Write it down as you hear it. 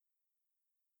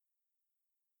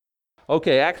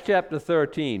Okay, Acts chapter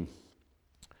 13.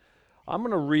 I'm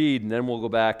going to read, and then we'll go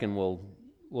back and we'll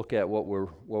look at what we're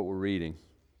reading.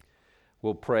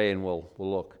 We'll pray and we'll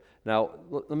look. Now,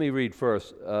 let me read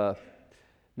first.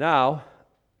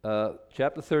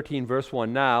 Chapter 13, verse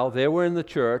 1. Now, there were in the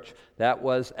church that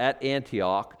was at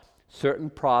Antioch certain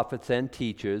prophets and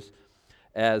teachers,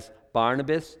 as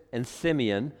Barnabas and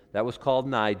Simeon, that was called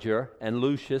Niger, and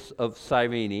Lucius of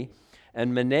Cyrene,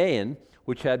 and Manaen,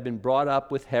 which had been brought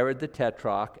up with Herod the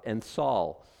Tetrarch, and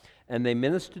Saul. And they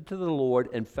ministered to the Lord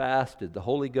and fasted. The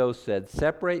Holy Ghost said,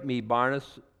 Separate me,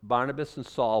 Barnabas and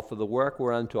Saul, for the work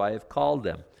whereunto I have called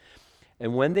them.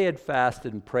 And when they had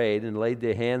fasted and prayed and laid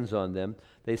their hands on them,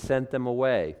 they sent them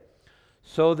away.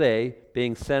 So they,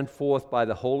 being sent forth by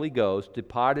the Holy Ghost,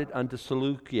 departed unto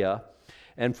Seleucia,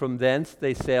 and from thence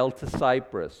they sailed to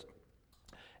Cyprus.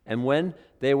 And when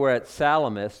they were at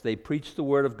Salamis, they preached the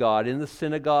word of God in the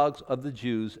synagogues of the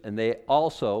Jews, and they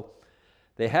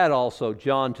had also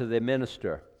John to their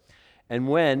minister. And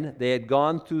when they had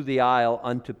gone through the isle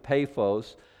unto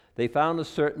Paphos, they found a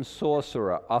certain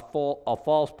sorcerer, a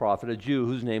false prophet, a Jew,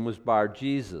 whose name was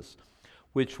Bar-Jesus,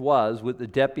 which was with the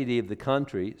deputy of the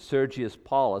country, Sergius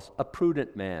Paulus, a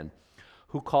prudent man,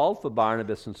 who called for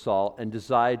Barnabas and Saul and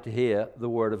desired to hear the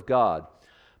word of God.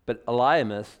 But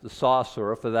Elymas, the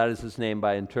sorcerer, for that is his name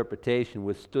by interpretation,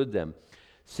 withstood them,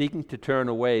 seeking to turn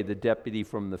away the deputy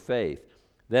from the faith.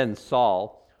 Then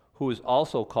Saul, who is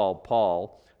also called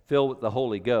Paul, filled with the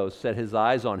Holy Ghost, set his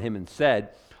eyes on him and said,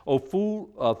 O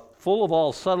fool, full of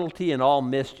all subtlety and all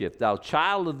mischief, thou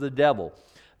child of the devil,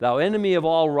 thou enemy of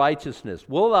all righteousness,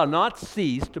 wilt thou not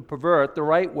cease to pervert the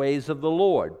right ways of the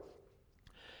Lord?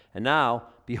 And now,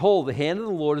 behold, the hand of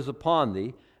the Lord is upon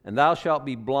thee, and thou shalt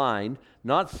be blind,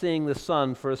 not seeing the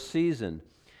sun for a season.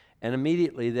 And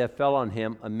immediately there fell on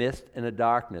him a mist and a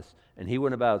darkness, and he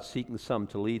went about seeking some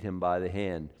to lead him by the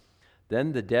hand.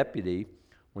 Then the deputy,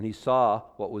 when he saw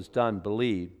what was done,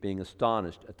 believed, being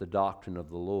astonished at the doctrine of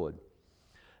the Lord.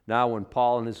 Now when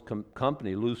Paul and his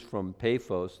company loosed from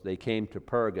Paphos, they came to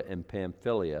Perga and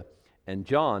Pamphylia, and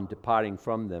John, departing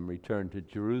from them, returned to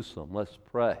Jerusalem. Let's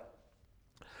pray.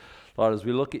 Lord, as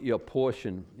we look at your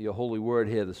portion, your holy word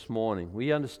here this morning,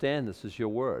 we understand this is your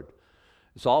word.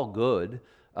 It's all good.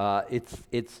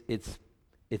 It's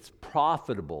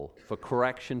profitable for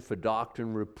correction, for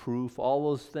doctrine, reproof, all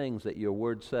those things that your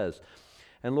word says.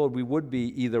 And Lord, we would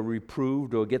be either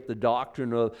reproved or get the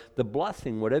doctrine or the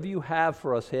blessing, whatever you have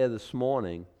for us here this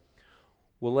morning,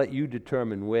 we'll let you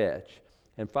determine which.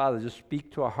 And Father, just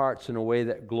speak to our hearts in a way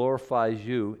that glorifies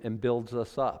you and builds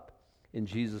us up. In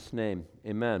Jesus' name,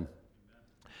 amen.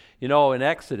 You know, in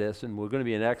Exodus, and we're going to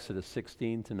be in Exodus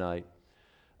 16 tonight,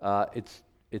 Exodus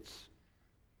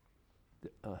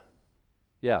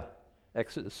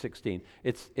 16.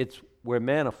 It's where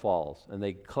manna falls, and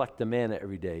they collect the manna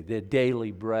every day, their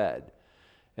daily bread.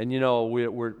 And you know,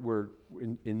 we're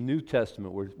in New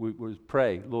Testament, we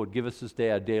pray, Lord, give us this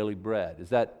day our daily bread. Is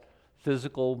that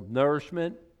physical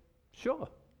nourishment? Sure.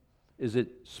 Is it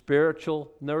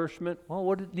spiritual nourishment? Well,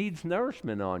 what it needs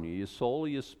nourishment on you? Your soul or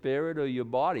your spirit or your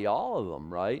body? All of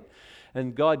them, right?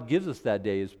 And God gives us that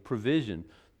day as provision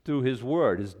through His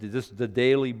Word. This is the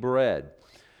daily bread.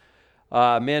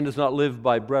 Man does not live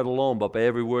by bread alone, but by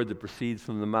every word that proceeds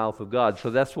from the mouth of God. So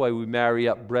that's why we marry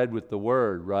up bread with the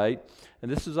Word, right?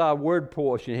 And this is our word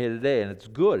portion here today, and it's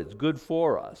good. It's good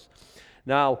for us.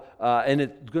 Now, and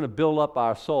it's going to build up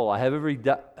our soul. I have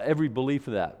every belief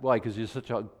of that. Why? Because you're such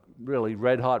a really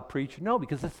red-hot preacher? No,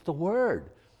 because it's the Word.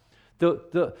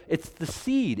 It's the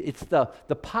seed. It's the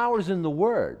power's in the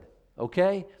Word,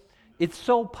 okay? It's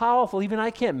so powerful, even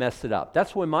I can't mess it up.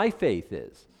 That's where my faith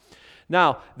is.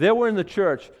 Now, they were in the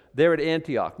church there at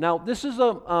Antioch. Now, this is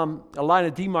a line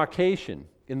of demarcation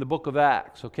in the book of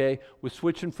Acts, okay? We're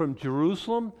switching from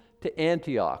Jerusalem to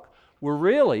Antioch. We're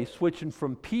really switching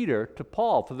from Peter to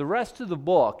Paul. For the rest of the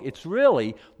book, it's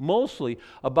really mostly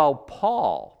about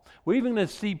Paul. We're even going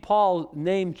to see Paul's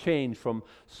name change from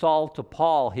Saul to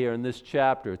Paul here in this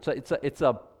chapter.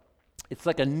 It's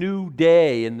like a new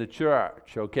day in the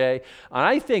church, okay? And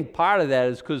I think part of that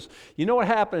is because, you know what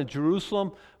happened in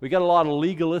Jerusalem? We got a lot of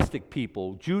legalistic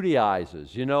people,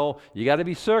 Judaizers, you know. You got to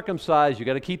be circumcised. You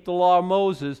got to keep the law of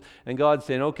Moses. And God's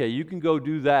saying, okay, you can go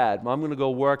do that. I'm going to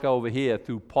go work over here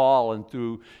through Paul and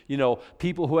through, you know,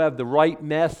 people who have the right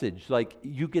message. Like,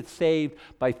 you get saved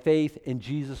by faith in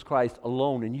Jesus Christ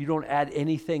alone, and you don't add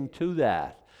anything to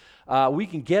that. We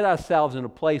can get ourselves in a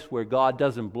place where God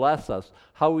doesn't bless us.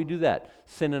 How do we do that?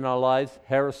 Sin in our lives,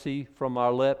 heresy from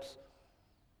our lips.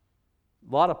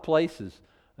 A lot of places.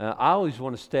 I always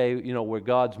want to stay, you know, where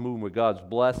God's moving, where God's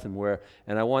blessing,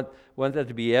 and I want that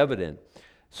to be evident.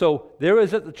 So there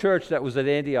is at the church that was at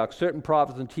Antioch certain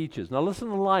prophets and teachers. Now listen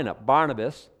to the lineup.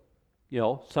 Barnabas,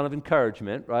 son of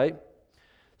encouragement, right?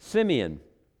 Simeon,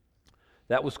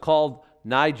 that was called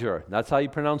Niger. That's how you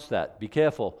pronounce that. Be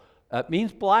careful. It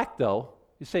means black, though.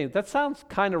 You're saying, that sounds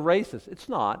kind of racist. It's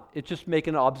not. It's just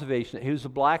making an observation that he was a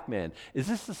black man. Is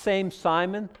this the same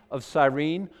Simon of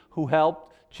Cyrene who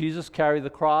helped Jesus carry the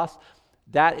cross?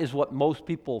 That is what most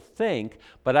people think,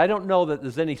 but I don't know that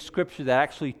there's any scripture that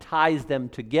actually ties them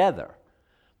together.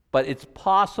 But it's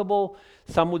possible.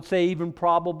 Some would say even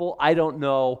probable. I don't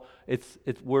know.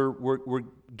 We're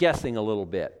guessing a little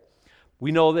bit.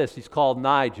 We know this. He's called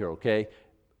Niger, okay?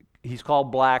 He's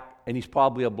called black, and he's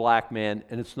probably a black man,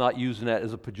 and it's not using that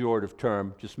as a pejorative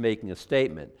term, just making a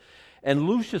statement. And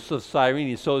Lucius of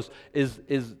Cyrene, so is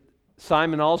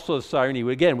Simon also of Cyrene?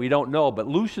 Again, we don't know, but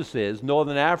Lucius is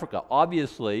Northern Africa.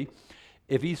 Obviously,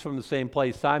 if he's from the same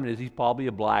place Simon is, he's probably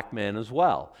a black man as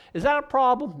well. Is that a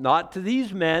problem? Not to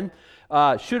these men.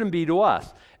 Shouldn't be to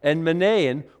us. And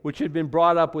Manaen, which had been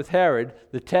brought up with Herod,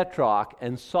 the Tetrarch,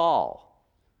 and Saul.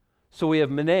 So we have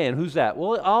Manaen. Who's that?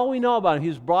 Well, all we know about him, he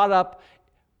was brought up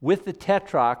with the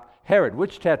Tetrarch, Herod.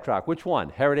 Which Tetrarch? Which one?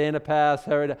 Herod Antipas,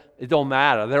 Herod? It don't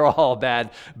matter. They're all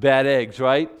bad eggs,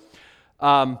 right?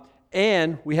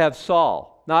 And we have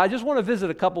Saul. Now, I just want to visit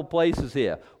a couple places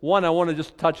here. One, I want to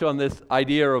just touch on this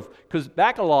idea of, because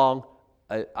back along,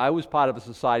 I was part of a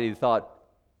society that thought,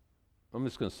 I'm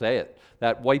just going to say it,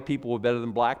 that white people were better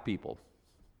than black people.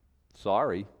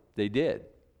 Sorry, they did.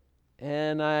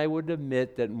 And I would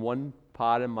admit that in one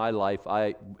part of my life,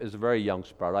 as a very young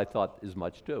sprout, I thought as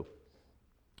much too.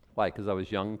 Why? Because I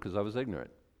was young, because I was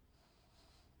ignorant.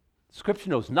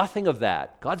 Scripture knows nothing of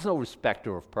that. God's no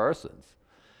respecter of persons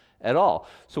at all.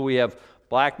 So we have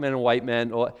black men and white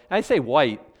men. Or I say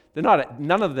white, they're not.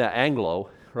 None of them are Anglo,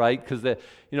 right? Because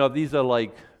these are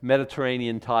like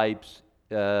Mediterranean types,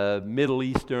 Middle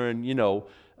Eastern,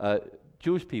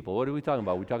 Jewish people. What are we talking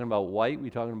about? We're talking about white.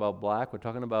 We're talking about black. We're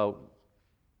talking about,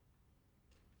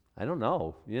 I don't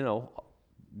know.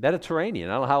 Mediterranean.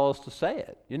 I don't know how else to say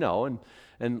it.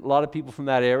 And a lot of people from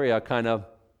that area are kind of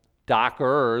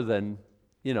darker than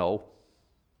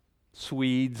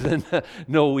Swedes and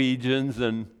Norwegians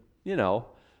and,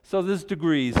 So there's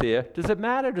degrees here. Does it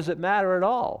matter? Does it matter at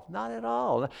all? Not at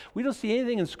all. We don't see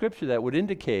anything in Scripture that would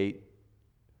indicate,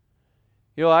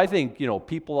 I think,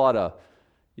 people ought to,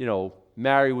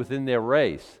 marry within their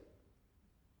race.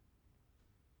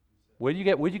 Where'd you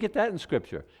get that in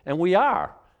Scripture? And we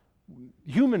are.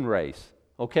 Human race,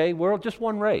 okay? We're just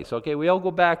one race, okay? We all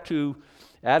go back to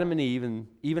Adam and Eve, and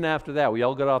even after that, we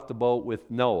all got off the boat with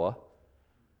Noah.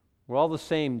 We're all the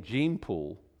same gene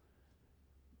pool.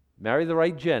 Marry the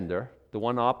right gender, the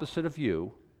one opposite of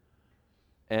you,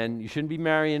 and you shouldn't be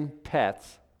marrying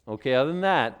pets, okay? Other than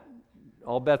that,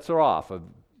 all bets are off.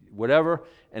 Whatever,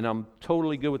 and I'm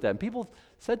totally good with that. And people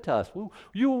said to us, well,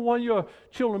 you want your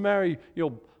children to marry,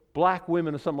 black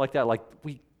women or something like that. Like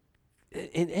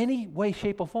in any way,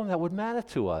 shape, or form, that would matter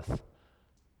to us.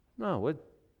 No,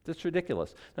 that's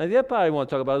ridiculous. Now, the other part I want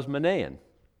to talk about is Manaen.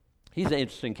 He's an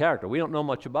interesting character. We don't know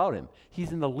much about him.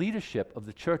 He's in the leadership of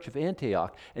the church of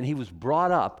Antioch, and he was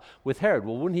brought up with Herod.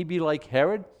 Well, wouldn't he be like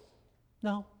Herod?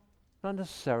 No, not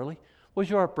necessarily. What's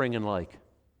your upbringing like?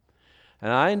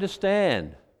 And I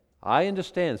understand.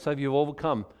 Some of you have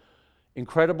overcome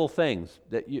incredible things.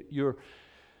 That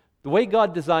the way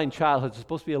God designed childhood is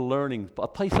supposed to be a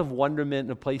place of wonderment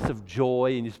and a place of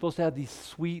joy, and you're supposed to have these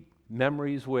sweet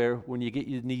memories where when you get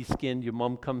your knee skinned, your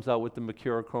mom comes out with the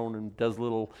Mercurochrome and does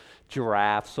little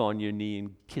giraffes on your knee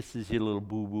and kisses your little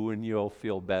boo-boo and you'll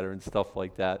feel better and stuff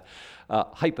like that.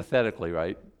 Hypothetically,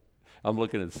 right? I'm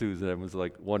looking at Susan, everyone's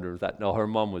like wondering that. No, her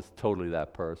mom was totally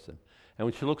that person. And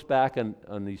when she looks back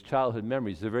on these childhood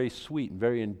memories, they're very sweet and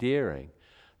very endearing.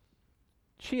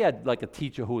 She had like a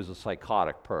teacher who was a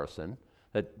psychotic person,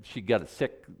 that she got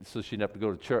sick so she didn't have to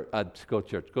go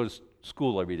to go to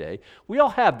school every day. We all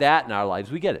have that in our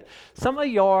lives. We get it. Some of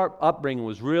your upbringing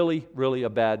was really, really a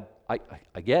bad, I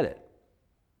get it.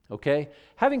 Okay?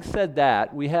 Having said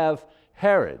that, we have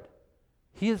Herod.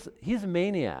 He's a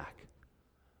maniac.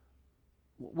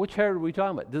 Which Herod are we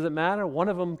talking about? Does it matter? One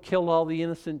of them killed all the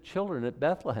innocent children at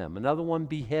Bethlehem. Another one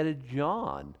beheaded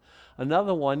John.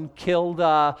 Another one killed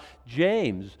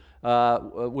James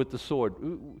with the sword.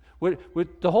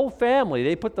 With the whole family,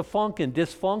 they put the funk in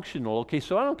dysfunctional. Okay,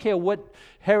 so I don't care what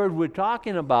Herod we're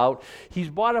talking about. He's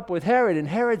brought up with Herod, and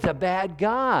Herod's a bad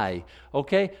guy.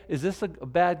 Okay, is this a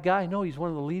bad guy? No, he's one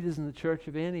of the leaders in the church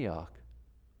of Antioch.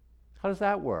 How does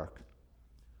that work?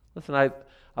 Listen,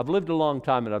 I've lived a long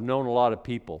time, and I've known a lot of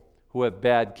people who have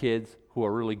bad kids who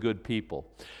are really good people.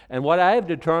 And what I have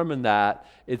determined that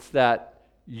it's that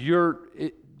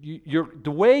the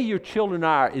way your children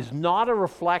are is not a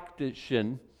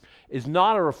reflection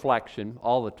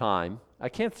all the time. I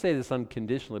can't say this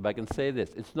unconditionally, but I can say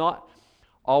this. It's not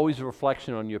always a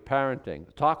reflection on your parenting.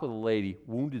 I talked with a lady,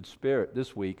 wounded spirit,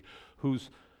 this week, whose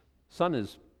son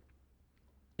is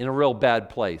in a real bad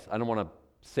place. I don't want to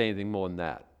say anything more than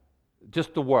that.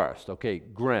 Just the worst, okay?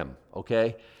 Grim,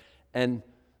 okay? And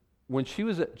when she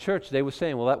was at church, they were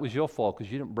saying, well, that was your fault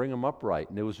because you didn't bring him up right.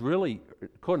 And there was really,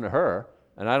 according to her,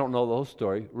 and I don't know the whole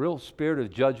story, real spirit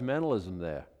of judgmentalism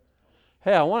there.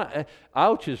 Hey,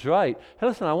 ouch is right. Hey,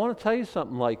 listen, I want to tell you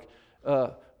something like,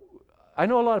 I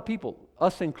know a lot of people,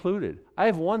 us included. I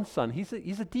have one son. He's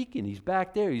a deacon. He's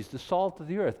back there. He's the salt of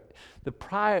the earth. The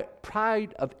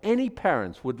pride of any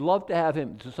parents would love to have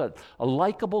him just a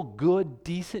likable, good,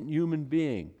 decent human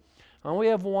being. And we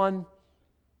have one,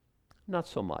 not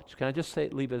so much. Can I just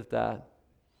leave it at that?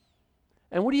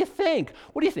 And what do you think?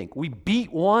 What do you think? We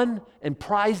beat one and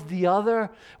prize the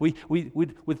other? We'd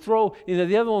throw,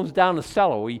 the other one was down the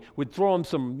cellar. We'd throw him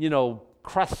some,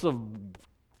 crusts of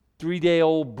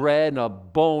 3-day-old bread and a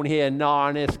bone here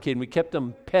gnawing this kid. We kept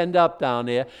him penned up down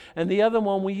there. And the other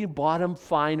one, we bought him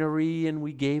finery and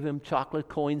we gave him chocolate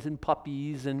coins and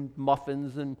puppies and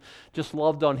muffins and just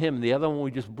loved on him. The other one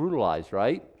we just brutalized,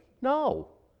 right? No.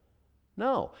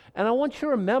 And I want you to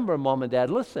remember, Mom and Dad,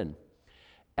 listen,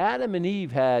 Adam and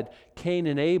Eve had Cain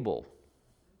and Abel.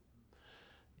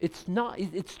 It's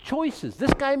choices.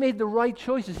 This guy made the right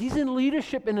choices. He's in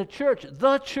leadership in the church,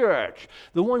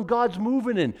 the one God's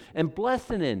moving in and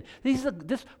blessing in.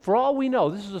 For all we know,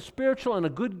 this is a spiritual and a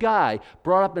good guy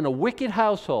brought up in a wicked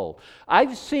household.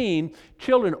 I've seen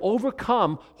children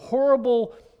overcome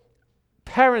horrible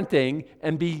parenting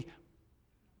and be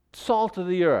salt of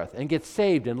the earth and get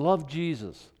saved and love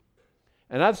Jesus.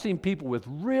 And I've seen people with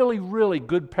really, really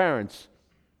good parents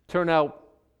turn out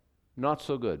not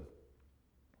so good.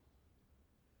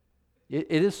 It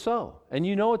is so. And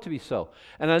you know it to be so.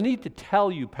 And I need to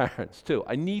tell you, parents, too.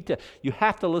 You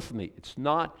have to listen to me. It's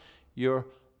not your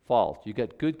fault. You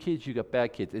got good kids, you got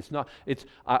bad kids.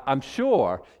 I'm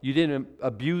sure you didn't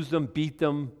abuse them, beat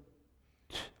them.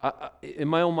 In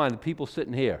my own mind, the people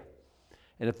sitting here.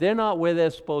 And if they're not where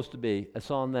they're supposed to be,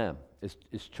 it's on them.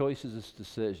 It's choices, it's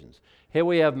decisions. Here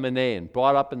we have Manaen,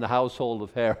 brought up in the household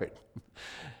of Herod.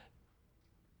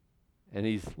 And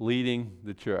he's leading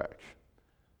the church.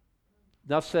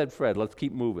 Enough said, Fred. Let's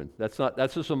keep moving. That's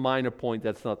just a minor point.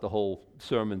 That's not the whole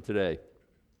sermon today.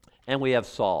 And we have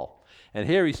Saul. And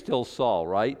here he's still Saul,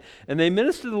 right? And they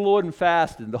ministered to the Lord and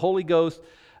fasted. The Holy Ghost,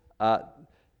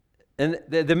 and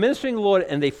they're ministering to the Lord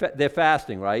and they're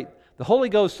fasting, right? The Holy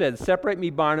Ghost said, separate me,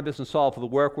 Barnabas and Saul, for the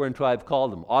work whereunto I have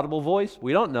called them. Audible voice?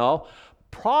 We don't know.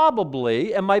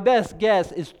 Probably, and my best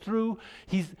guess is through,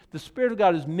 the Spirit of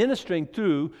God is ministering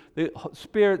through the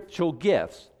spiritual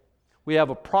gifts. We have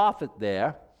a prophet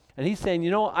there, and he's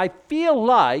saying, I feel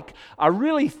like, I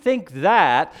really think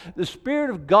that the Spirit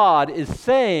of God is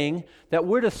saying that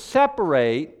we're to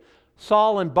separate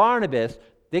Saul and Barnabas.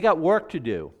 They got work to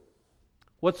do.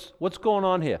 What's going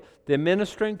on here? They're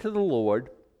ministering to the Lord,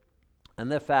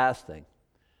 and they're fasting.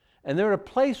 And they're at a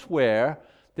place where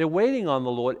they're waiting on the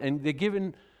Lord, and they're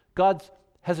given, God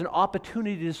has an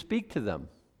opportunity to speak to them.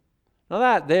 Now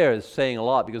that there is saying a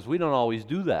lot because we don't always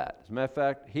do that. As a matter of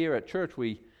fact, here at church,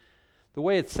 the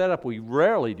way it's set up, we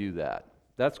rarely do that.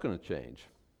 That's going to change.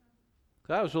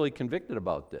 I was really convicted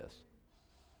about this.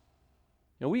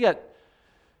 We at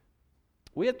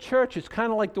church, it's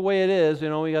kind of like the way it is.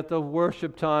 We got the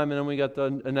worship time, and then we got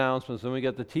the announcements, and we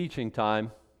got the teaching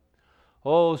time.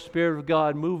 Oh, Spirit of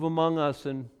God, move among us,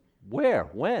 and where?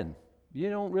 When? You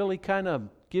don't really kind of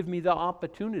give me the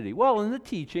opportunity. Well, in the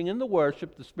teaching, in the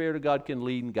worship, the Spirit of God can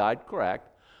lead and guide, correct.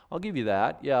 I'll give you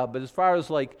that, yeah. But as far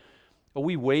as are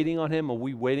we waiting on Him? Are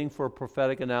we waiting for a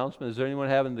prophetic announcement? Is there anyone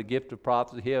having the gift of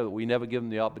prophecy here that we never give them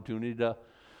the opportunity to?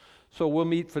 So we'll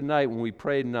meet for night when we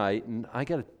pray tonight, and I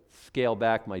got to scale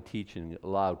back my teaching,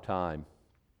 allow time.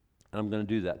 And I'm going to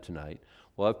do that tonight.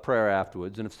 We'll have prayer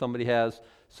afterwards, and if somebody has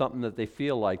something that they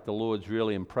feel like the Lord's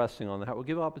really impressing on their heart, we'll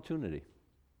give opportunity.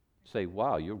 Say,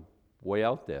 wow, you're way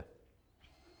out there.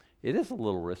 It is a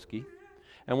little risky.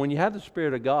 And when you have the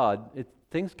Spirit of God,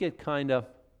 things get kind of,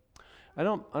 I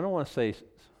don't want to say,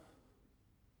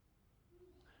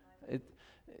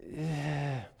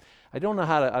 I don't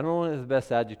know the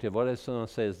best adjective. What I just want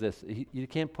to say is this. You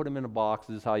can't put him in a box.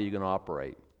 This is how you're going to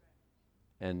operate.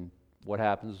 And what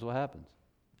happens is what happens.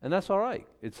 And that's all right.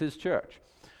 It's his church.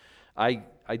 I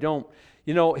don't,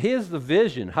 here's the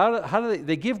vision. How do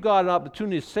they give God an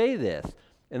opportunity to say this?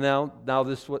 And now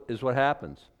this is what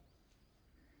happens.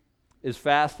 Is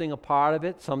fasting a part of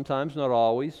it? Sometimes, not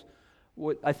always.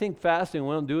 What I think fasting,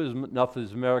 we don't do enough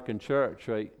as American church,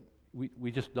 right?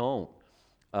 We just don't.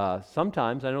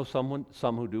 Sometimes, I know some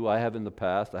who do. I have in the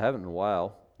past. I haven't in a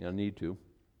while. I need to.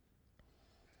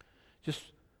 Just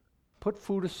put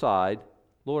food aside.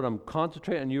 Lord, I'm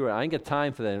concentrating on you. I ain't got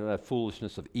time for that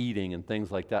foolishness of eating and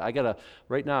things like that.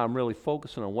 Right now I'm really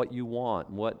focusing on what you want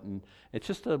and it's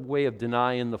just a way of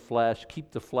denying the flesh,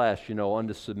 keep the flesh,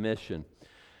 under submission.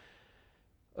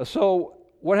 So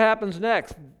what happens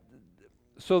next?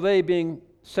 So they, being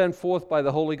sent forth by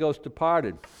the Holy Ghost,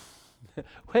 departed.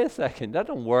 Wait a second, that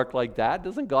don't work like that.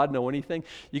 Doesn't God know anything?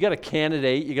 You got a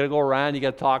candidate, you got to go around, you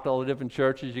got to talk to all the different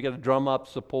churches, you got to drum up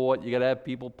support, you got to have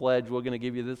people pledge, we're going to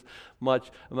give you this much.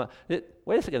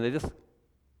 Wait a second,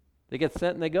 they get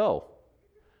sent and they go.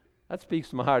 That speaks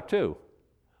to my heart too.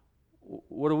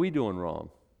 What are we doing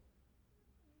wrong?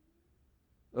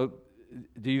 Do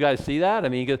you guys see that? I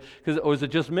mean, or is it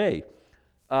just me?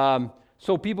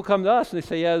 So people come to us and they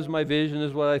say, yeah, this is my vision, this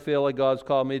is what I feel like God's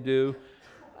called me to do.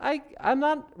 I'm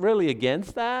not really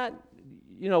against that.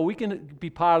 We can be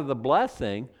part of the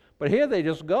blessing, but here they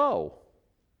just go.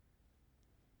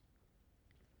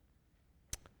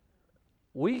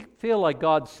 We feel like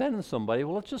God's sending somebody.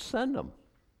 Well, let's just send them.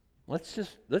 Let's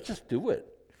just do it.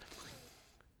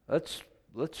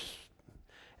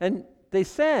 And they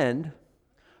send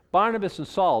Barnabas and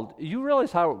Saul. You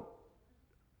realize how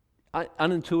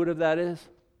unintuitive that is?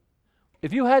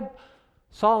 If you had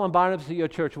Saul and Barnabas at your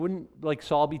church, wouldn't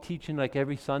Saul be teaching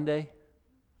every Sunday?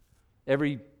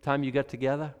 Every time you get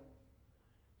together?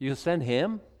 You send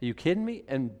him? Are you kidding me?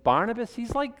 And Barnabas,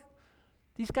 these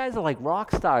guys are like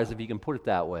rock stars, if you can put it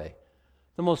that way.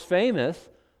 The most famous,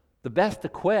 the best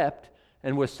equipped,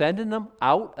 and we're sending them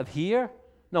out of here?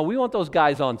 No, we want those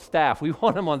guys on staff. We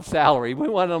want them on salary. We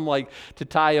want them to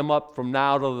tie them up from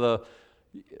now to the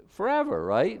forever,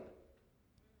 right?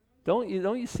 Don't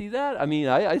you see that? I mean,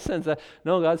 I sense that.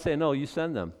 No, God's saying, no, you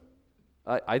send them.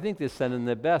 I think they're sending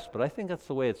their best, but I think that's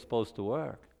the way it's supposed to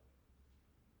work.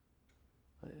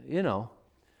 These are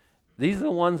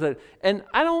the ones that, and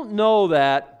I don't know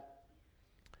that,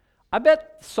 I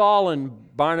bet Saul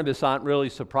and Barnabas aren't really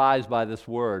surprised by this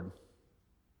word.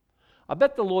 I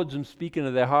bet the Lord's been speaking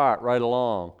to their heart right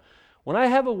along. When I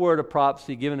have a word of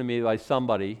prophecy given to me by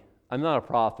somebody, I'm not a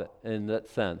prophet in that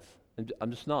sense. I'm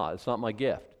just not. It's not my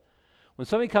gift. When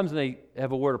somebody comes and they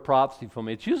have a word of prophecy for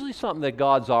me, it's usually something that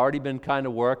God's already been kind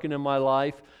of working in my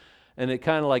life, and it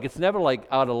kind of it's never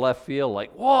out of left field,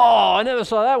 whoa, I never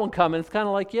saw that one coming. It's kind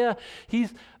of yeah,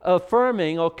 he's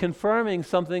affirming or confirming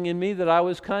something in me that I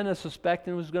was kind of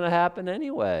suspecting was going to happen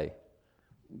anyway.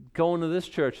 Going to this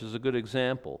church is a good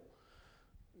example.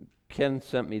 Ken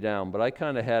sent me down, but I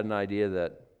kind of had an idea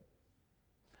that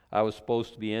I was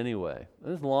supposed to be anyway.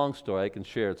 It's a long story. I can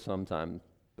share it sometime,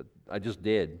 but I just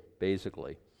did,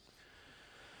 basically.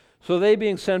 So they,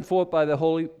 being sent forth by the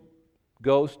Holy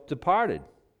Ghost, departed.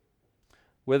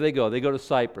 Where they go? They go to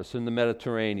Cyprus in the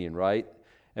Mediterranean, right?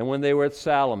 And when they were at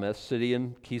Salamis,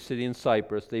 key city in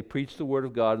Cyprus, they preached the word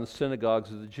of God in the synagogues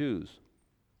of the Jews.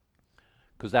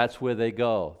 Because that's where they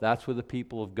go. That's where the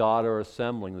people of God are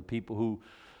assembling, the people who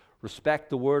respect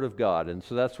the word of God. And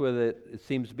so that's where it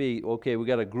seems to be, okay, we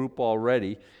got a group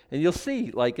already. And you'll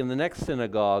see, in the next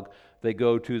synagogue they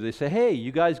go to, they say, hey,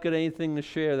 you guys got anything to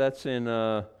share? That's in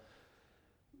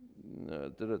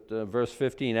verse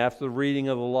 15. After the reading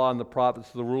of the law and the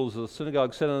prophets, the rulers of the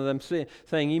synagogue said unto them,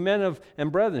 saying, ye men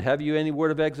and brethren, have you any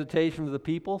word of exhortation for the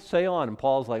people? Say on. And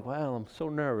Paul's like, well, I'm so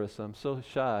nervous, I'm so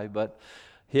shy, but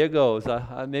here goes.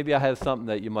 Maybe I have something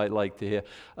that you might like to hear.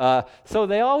 So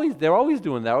they're always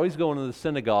doing that. Always going to the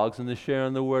synagogues and they're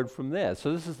sharing the word from there.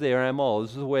 So this is their MO.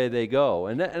 This is the way they go,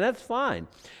 and that's fine.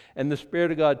 And the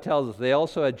Spirit of God tells us they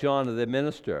also had John as their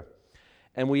minister,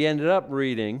 and we ended up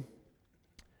reading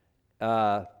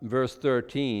verse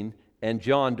 13. And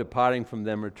John, departing from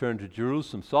them, returned to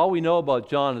Jerusalem. So all we know about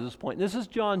John at this point, and this is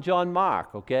John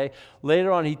Mark, okay?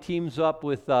 Later on he teams up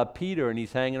with Peter and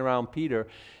he's hanging around Peter.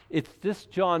 It's this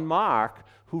John Mark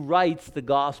who writes the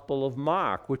Gospel of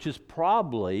Mark, which is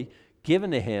probably given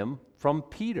to him from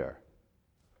Peter.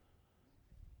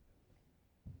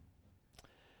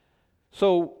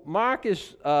 So Mark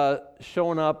is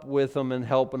showing up with him and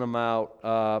helping him out.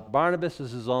 Barnabas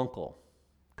is his uncle,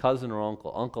 cousin or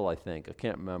uncle I think, I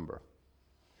can't remember.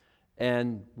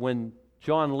 And when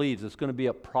John leaves, it's going to be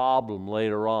a problem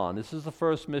later on. This is the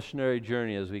first missionary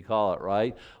journey, as we call it,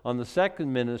 right? On the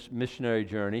second missionary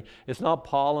journey, it's not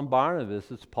Paul and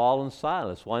Barnabas, it's Paul and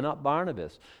Silas. Why not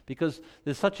Barnabas? Because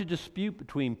there's such a dispute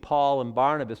between Paul and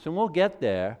Barnabas, and we'll get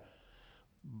there.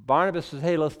 Barnabas says,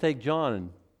 hey, let's take John. And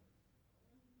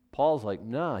Paul's like,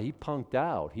 nah, he punked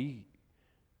out.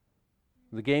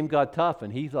 The game got tough,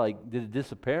 and he did a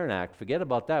disappearing act. Forget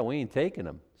about that. We ain't taking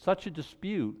him. Such a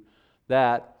dispute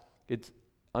that it's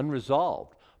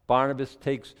unresolved. Barnabas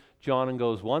takes John and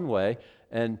goes one way,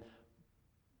 and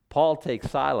Paul takes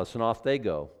Silas, and off they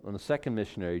go on the second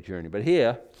missionary journey. But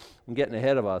here, I'm getting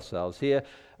ahead of ourselves here.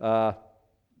 And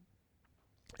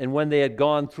when they had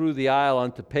gone through the isle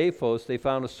unto Paphos, they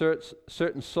found a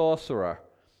certain sorcerer,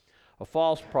 a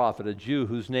false prophet, a Jew,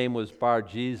 whose name was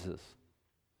Bar-Jesus.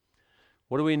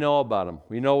 What do we know about him?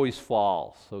 We know he's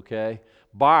false, okay?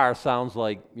 Bar sounds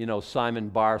like, Simon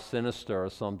Bar Sinister or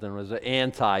something, or is it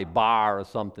anti-bar or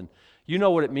something. You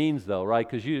know what it means, though, right?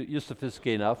 Because you're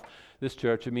sophisticated enough. This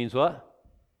church, it means what?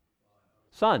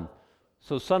 Son.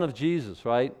 So son of Jesus,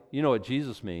 right? You know what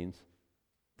Jesus means.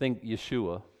 Think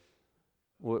Yeshua.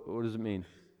 What does it mean?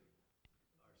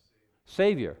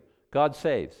 Savior. God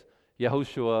saves.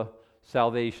 Yahushua,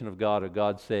 salvation of God, or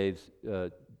God saves.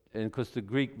 And because the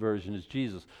Greek version is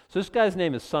Jesus. So this guy's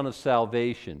name is Son of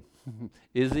Salvation.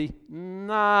 Is he?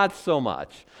 Not so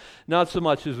much. Not so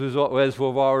much as we've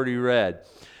already read.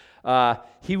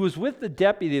 He was with the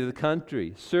deputy of the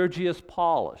country, Sergius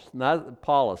Paulus. Not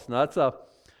Paulus. Now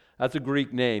that's a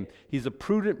Greek name. He's a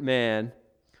prudent man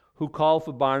who called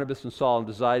for Barnabas and Saul and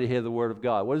desired to hear the word of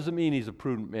God. What does it mean he's a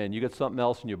prudent man? You got something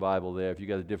else in your Bible there if you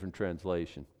got a different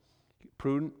translation.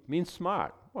 Prudent means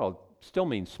smart. Well, still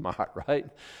means smart, right?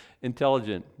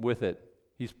 Intelligent with it.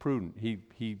 He's prudent.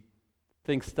 He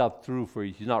thinks stuff through for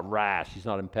you. He's not rash. He's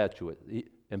not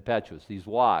impetuous. He's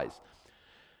wise.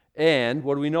 And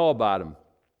what do we know about him?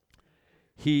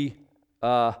 He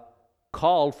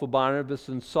called for Barnabas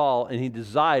and Saul, and he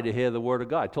desired to hear the word of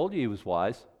God. I told you he was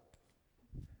wise.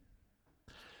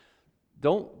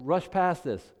 Don't rush past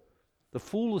this. The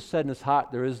fool has said in his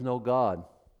heart, there is no God.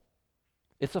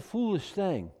 It's a foolish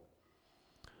thing.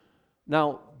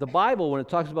 Now, the Bible, when it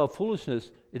talks about foolishness,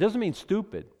 it doesn't mean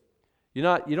stupid. You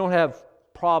don't have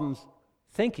problems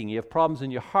thinking. You have problems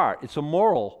in your heart. It's a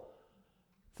moral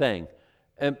thing.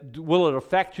 And will it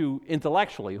affect you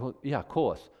intellectually? Well, yeah, of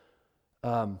course.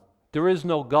 There is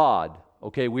no God.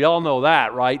 Okay, we all know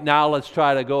that, right? Now let's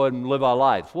try to go and live our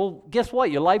lives. Well, guess what?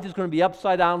 Your life is going to be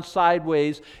upside down,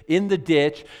 sideways, in the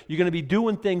ditch. You're going to be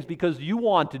doing things because you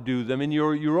want to do them in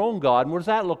your own God. And what does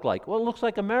that look like? Well, it looks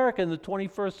like America in the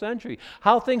 21st century.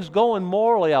 How things going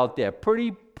morally out there?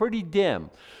 Pretty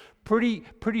dim. Pretty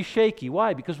shaky.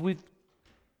 Why? Because we've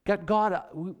got God,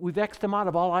 we've X'd him out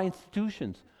of all our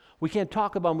institutions. We can't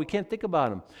talk about him. We can't think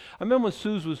about him. I remember when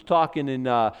Suze was talking, and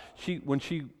when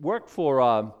she worked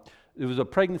for... it was a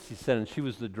pregnancy center, and she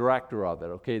was the director of it,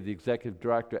 okay, the executive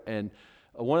director. And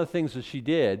one of the things that she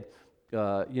did,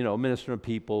 ministering to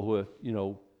people who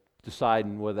are,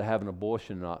 deciding whether to have an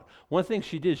abortion or not. One of the things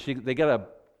she did, they got an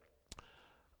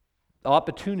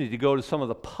opportunity to go to some of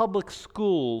the public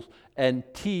schools and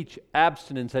teach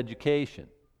abstinence education.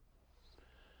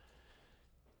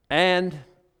 And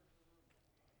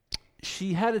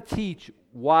she had to teach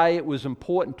why it was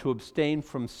important to abstain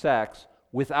from sex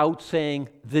without saying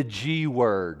the G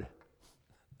word.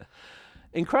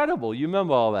 Incredible. You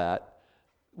remember all that.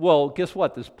 Well, guess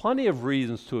what? There's plenty of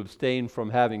reasons to abstain from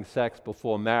having sex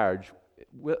before marriage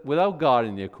without God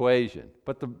in the equation.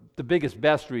 But the biggest,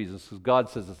 best reason is because God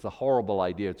says it's a horrible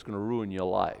idea. It's going to ruin your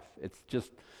life. It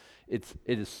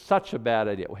is such a bad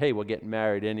idea. Hey, we're getting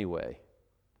married anyway.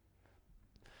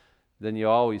 Then you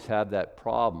always have that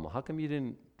problem. How come you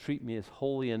didn't treat me as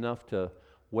holy enough to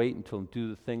wait until do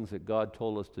the things that God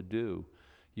told us to do?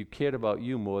 You cared about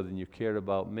you more than you cared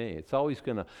about me. It's always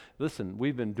going to... Listen,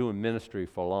 we've been doing ministry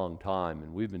for a long time,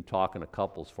 and we've been talking to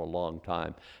couples for a long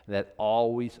time, and that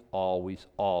always, did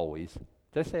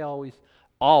I say always?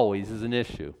 Always is an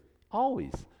issue.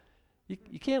 Always.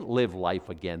 You can't live life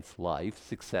against life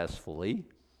successfully.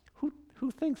 Who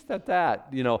thinks that,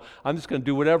 I'm just going to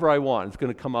do whatever I want. It's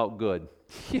going to come out good.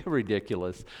 You're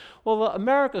ridiculous. Well,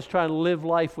 America's trying to live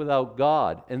life without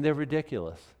God, and they're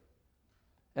ridiculous.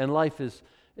 And life is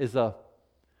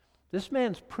this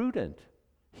man's prudent.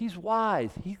 He's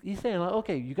wise. He's saying,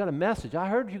 okay, you got a message. I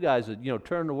heard you guys,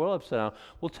 turn the world upside down.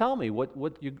 Well, tell me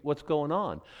what's going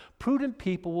on. Prudent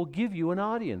people will give you an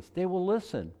audience. They will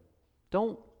listen.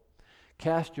 Don't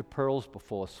cast your pearls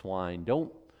before swine.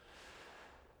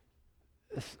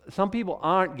 Some people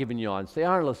aren't giving you audience. They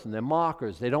aren't listening. They're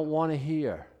mockers. They don't want to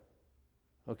hear.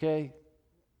 Okay?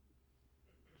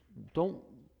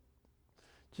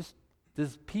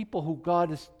 There's people who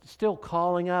God is still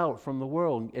calling out from the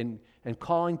world and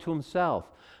calling to himself.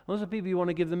 Those are people you want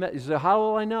to give the message. You say, how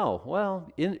will I know?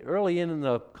 Well, early in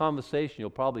the conversation, you'll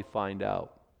probably find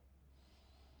out.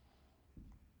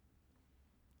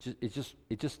 It just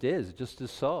is. It just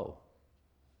is so.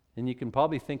 And you can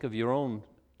probably think of your own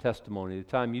testimony, the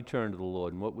time you turned to the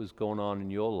Lord and what was going on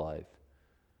in your life.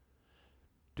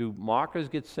 Do mockers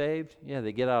get saved? Yeah,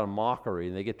 they get out of mockery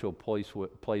and they get to a place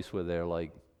where they're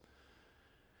like,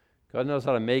 God knows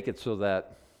how to make it so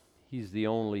that He's the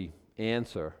only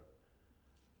answer.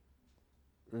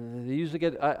 They usually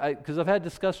get, because I've had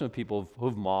discussion with people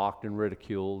who've mocked and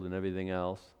ridiculed and everything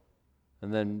else,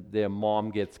 and then their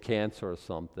mom gets cancer or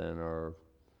something, or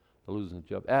they're losing a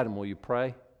job. Adam, will you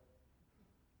pray?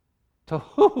 To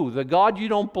who? The God you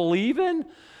don't believe in?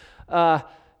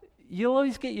 You'll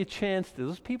always get your chance to.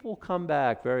 Those people will come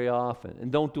back very often and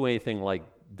don't do anything like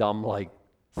dumb, like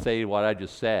say what I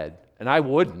just said. And I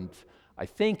wouldn't. I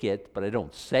think it, but I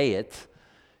don't say it.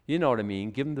 You know what I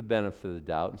mean? Give them the benefit of the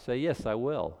doubt and say, yes, I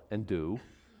will, and do.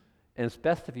 And it's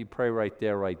best if you pray right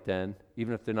there, right then,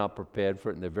 even if they're not prepared for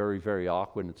it and they're very, very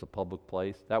awkward and it's a public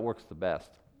place. That works the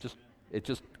best.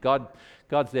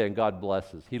 God's there and God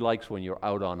blesses. He likes when you're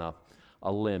out on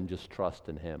a limb, just trust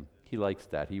in Him. He likes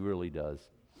that. He really does.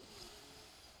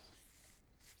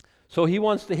 So he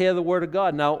wants to hear the word of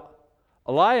God. Now,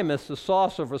 Eliamus, the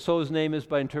sorcerer, so his name is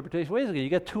by interpretation. Wait a second, you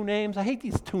got two names? I hate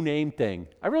these two-name thing.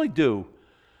 I really do.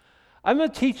 I'm going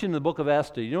to teach in the book of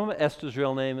Esther. You know what Esther's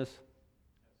real name is?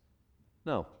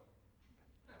 No.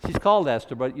 She's called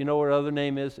Esther, but you know what her other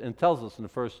name is? And it tells us in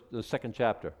the second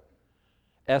chapter.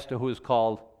 Esther, who is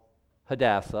called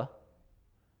Hadassah.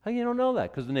 How you don't know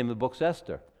that? Because the name of the book's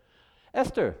Esther.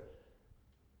 Esther,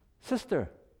 sister,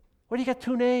 why do you got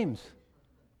two names?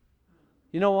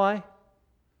 You know why?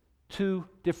 Two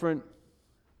different.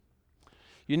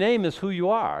 Your name is who you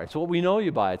are. It's what we know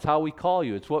you by. It's how we call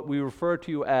you. It's what we refer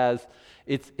to you as.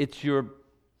 It's your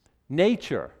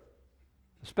nature,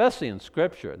 especially in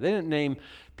Scripture. They didn't name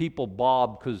people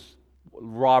Bob because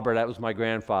Robert, that was my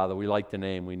grandfather. We like the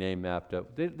name. We name after.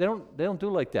 They don't do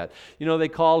like that. You know, they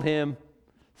called him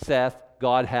Seth.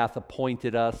 God hath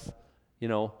appointed us. You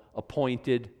know,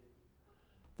 appointed.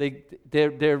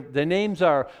 Their names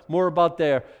are more about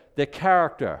their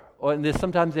character, and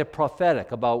sometimes they're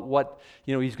prophetic about what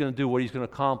he's going to do, what he's going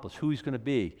to accomplish, who he's going to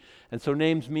be. And so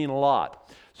names mean a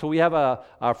lot. So we have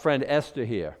our friend Esther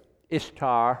here,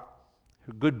 Ishtar,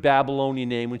 her good Babylonian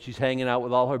name when she's hanging out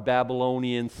with all her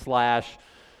Babylonian /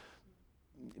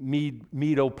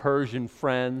 Medo-Persian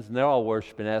friends, and they're all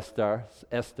worshiping Esther,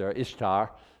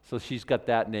 Ishtar. So she's got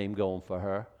that name going for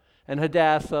her. And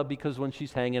Hadassah, because when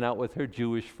she's hanging out with her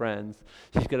Jewish friends,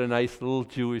 she's got a nice little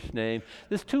Jewish name.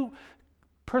 There's two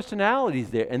personalities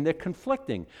there, and they're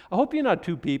conflicting. I hope you're not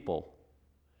two people.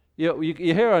 You're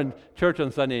here on church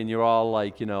on Sunday, and you're all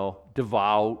like,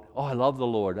 devout. Oh, I love the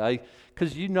Lord.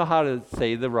 Because you know how to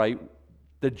say the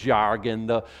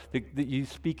jargon, you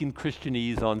speak in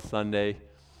Christianese on Sunday.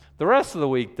 The rest of the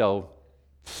week, though,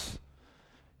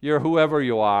 you're whoever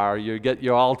you are. You get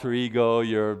your alter ego,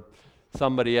 you're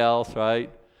somebody else,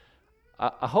 right?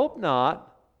 I hope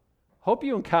not. Hope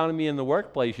you encounter me in the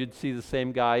workplace, you'd see the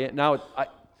same guy. Now,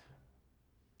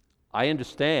 I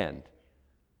understand.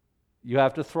 You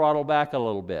have to throttle back a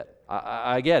little bit.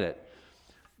 I get it.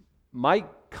 My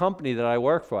company that I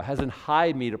work for hasn't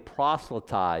hired me to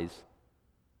proselytize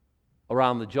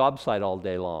around the job site all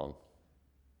day long.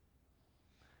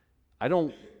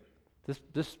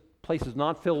 This place is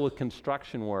not filled with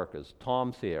construction workers.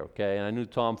 Tom's here, okay? And I knew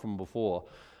Tom from before.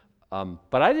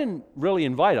 But I didn't really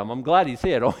invite him. I'm glad he's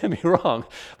here, don't get me wrong.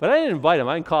 But I didn't invite him.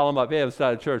 I didn't call him up, hey, I've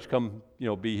started church, come,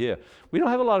 be here. We don't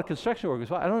have a lot of construction workers,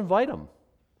 so I don't invite them.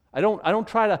 I don't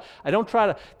try to,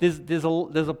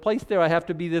 there's a place there I have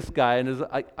to be this guy, and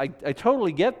I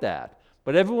totally get that.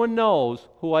 But everyone knows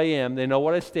who I am. They know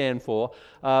what I stand for.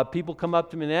 People come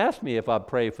up to me and ask me if I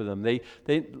pray for them. They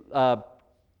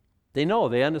know,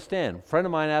 they understand. A friend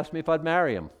of mine asked me if I'd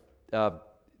marry him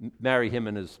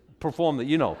and perform that,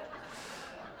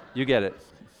 You get it.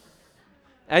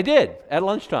 I did, at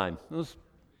lunchtime. It was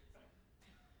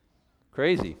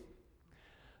crazy.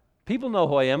 People know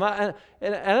who I am, and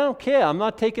I don't care. I'm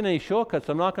not taking any shortcuts.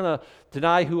 I'm not going to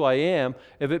deny who I am.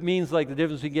 If it means like the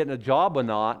difference between getting a job or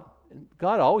not,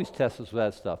 God always tests us with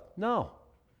that stuff. No,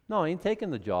 I ain't taking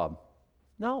the job.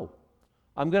 No.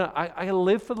 I gotta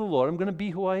live for the Lord. I'm gonna be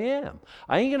who I am.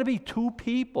 I ain't gonna be two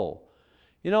people.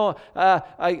 I'm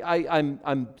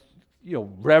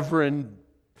Reverend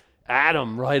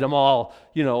Adam, right? I'm all,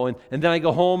 and then I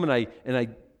go home and I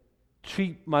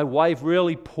treat my wife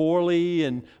really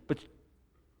poorly, but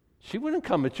she wouldn't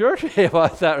come to church if I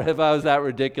was that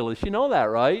ridiculous. You know that,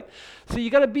 right? So you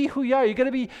got to be who you are. You got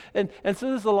to be, and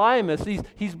so this Eliamus,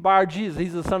 he's Bar Jesus.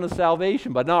 He's the son of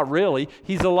salvation, but not really.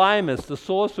 He's Eliamus, the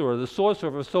sorcerer. The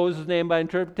sorcerer, so is his name by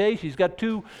interpretation. He's got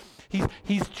two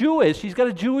He's Jewish. He's got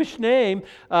a Jewish name,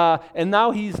 and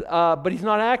now but he's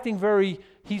not acting very.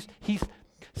 He's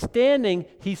standing.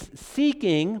 He's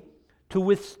seeking to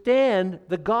withstand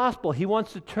the gospel. He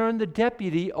wants to turn the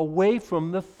deputy away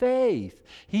from the faith.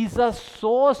 He's a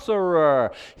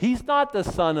sorcerer. He's not the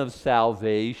son of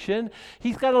salvation.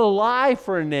 He's got a lie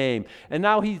for a name. And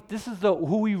now this is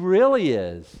who he really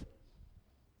is.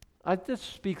 This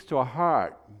speaks to our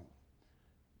heart.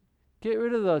 Get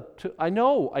rid of I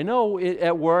know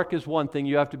at work is one thing.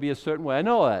 You have to be a certain way. I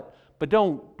know that. But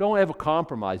don't ever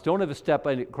compromise. Don't ever step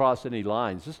across any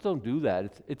lines. Just don't do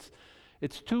that.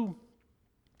 It's too...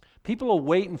 People are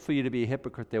waiting for you to be a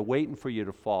hypocrite. They're waiting for you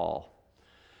to fall.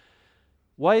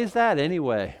 Why is that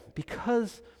anyway?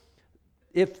 Because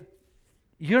if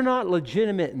you're not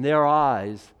legitimate in their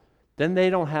eyes, then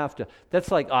they don't have to. That's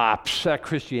like, that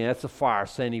Christianity, that's a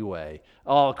farce anyway.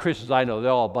 All Christians I know, they're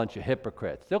all a bunch of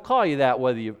hypocrites. They'll call you that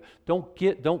whether you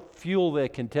don't fuel their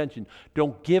contention.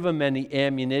 Don't give them any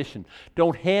ammunition.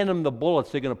 Don't hand them the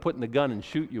bullets they're going to put in the gun and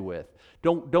shoot you with.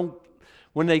 Don't.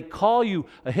 When they call you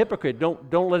a hypocrite,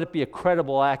 don't let it be a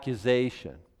credible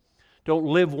accusation. Don't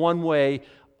live one way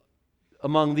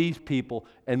among these people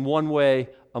and one way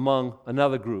among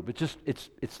another group.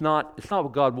 It's not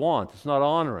what God wants. It's not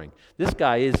honoring. This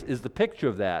guy is the picture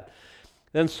of that.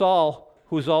 Then Saul,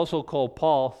 who is also called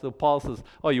Paul, so Paul says,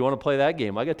 "Oh, you want to play that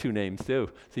game? I got two names too."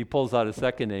 So he pulls out his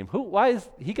second name. Why is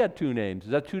he got two names?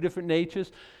 Is that two different natures?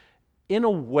 In a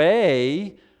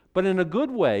way, but in a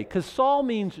good way, because Saul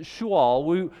means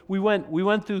Shaul. We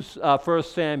went through 1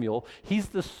 Samuel. He's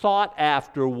the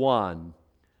sought-after one.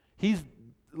 He's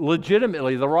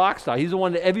legitimately the rock star. He's the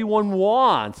one that everyone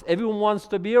wants. Everyone wants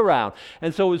to be around.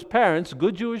 And so his parents,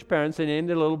 good Jewish parents, they named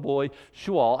their little boy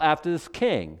Shaul after this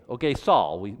king. Okay,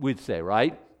 Saul, we'd say,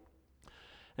 right?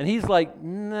 And he's like,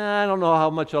 nah, I don't know how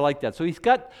much I like that. So he's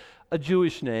got a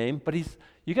Jewish name, but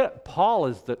Paul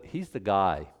he's the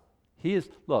guy.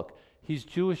 He's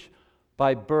Jewish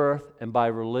by birth and by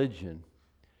religion.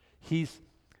 He's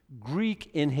Greek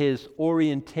in his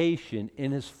orientation,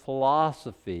 in his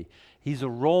philosophy. He's a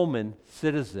Roman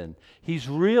citizen. He's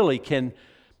really can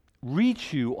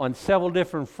reach you on several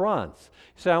different fronts.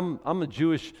 See, I'm a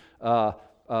Jewish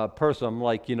person. I'm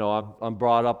like, I'm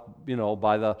brought up,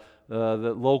 by the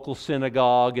local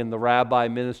synagogue, and the rabbi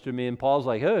ministered to me, and Paul's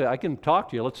like, "Hey, I can talk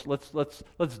to you.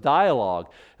 Let's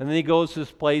dialogue." And then he goes to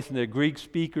this place, and there are Greek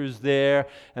speakers there,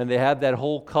 and they have that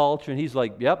whole culture, and he's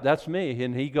like, "Yep, that's me."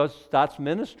 And he starts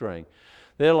ministering.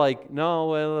 They're like,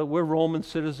 "No, we're Roman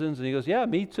citizens," and he goes, "Yeah,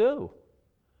 me too."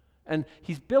 And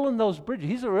he's building those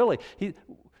bridges.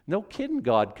 No kidding,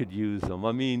 God could use him.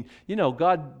 I mean,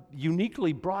 God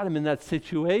uniquely brought him in that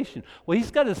situation. Well, he's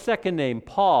got a second name,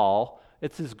 Paul.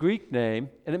 It's his Greek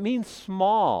name, and it means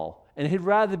small. And he'd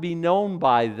rather be known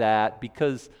by that,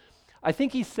 because I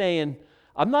think he's saying,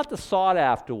 I'm not the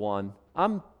sought-after one.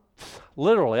 I'm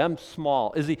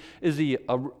small. Is he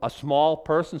a small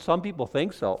person? Some people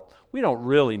think so. We don't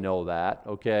really know that,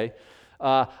 okay?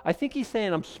 I think he's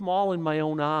saying I'm small in my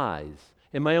own eyes,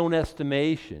 in my own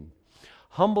estimation.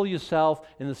 Humble yourself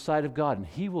in the sight of God, and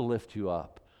he will lift you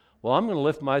up. Well, I'm going to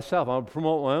lift myself. I'm going to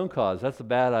promote my own cause. That's a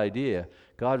bad idea.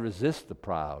 God resists the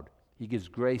proud. He gives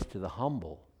grace to the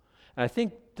humble. And I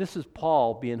think this is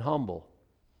Paul being humble.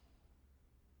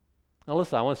 Now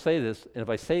listen, I want to say this, and if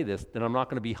I say this, then I'm not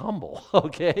going to be humble,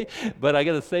 okay? But I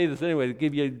got to say this anyway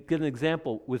to get an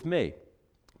example with me.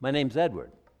 My name's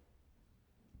Edward.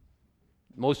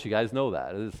 Most of you guys know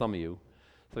that. Some of you.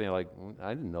 Some of you are like,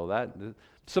 I didn't know that.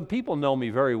 Some people know me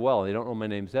very well. They don't know my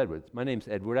name's Edward. My name's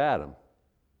Edward Adam.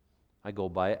 I go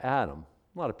by Adam.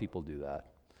 A lot of people do that.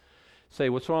 Say,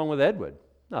 what's wrong with Edward?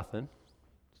 Nothing.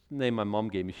 It's the name my mom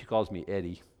gave me. She calls me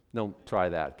Eddie. Don't try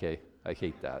that, okay? I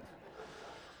hate that.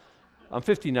 I'm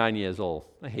 59 years old.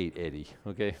 I hate Eddie,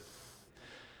 okay?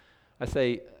 I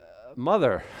say,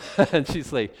 Mother, and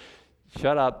she's like,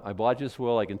 shut up. I bought you this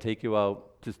world. I can take you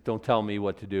out. Just don't tell me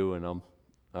what to do. And I'm,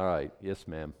 all right, yes,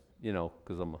 ma'am.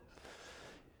 Because I'm,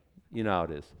 how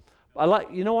it is. I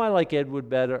like Edward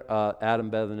better, Adam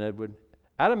better than Edward.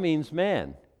 Adam means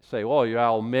man. Say, oh, you're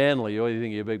all manly. You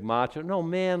think you're a big macho. No,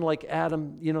 man like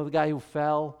Adam, the guy who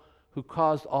fell, who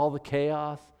caused all the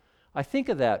chaos. I think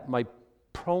of that, my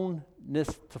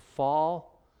proneness to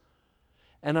fall.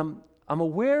 And I'm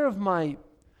aware of my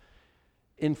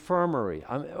infirmary.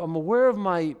 I'm aware of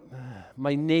my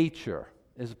nature,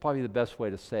 is probably the best way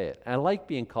to say it. And I like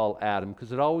being called Adam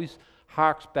because it always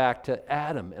harks back to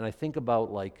Adam. And I think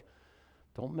about,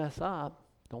 don't mess up.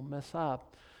 Don't mess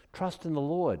up. Trust in the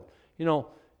Lord.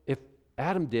 If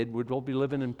Adam did, we'd all be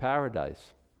living in paradise.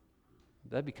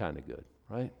 That'd be kind of good,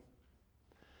 right?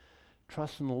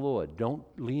 Trust in the Lord. Don't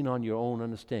lean on your own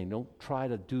understanding. Don't try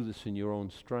to do this in your own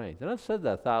strength. And I've said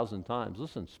that 1,000 times.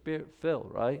 Listen,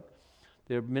 Spirit-filled, right?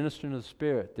 They're ministering to the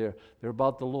Spirit. They're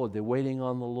about the Lord. They're waiting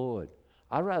on the Lord.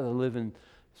 I'd rather live in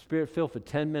Spirit-filled for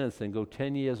 10 minutes than go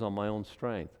 10 years on my own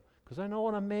strength, because I know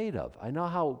what I'm made of. I know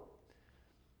how.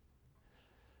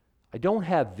 I don't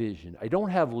have vision. I don't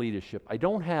have leadership. I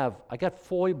got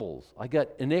foibles. I got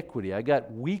iniquity. I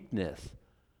got weakness.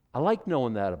 I like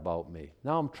knowing that about me.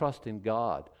 Now I'm trusting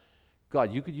God.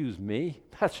 God, you could use me?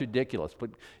 That's ridiculous. But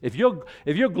if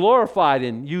you're glorified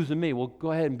in using me, well,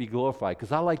 go ahead and be glorified,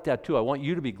 because I like that too. I want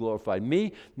you to be glorified.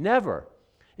 Me, never.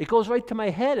 It goes right to my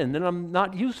head, and then I'm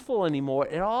not useful anymore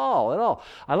at all.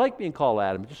 I like being called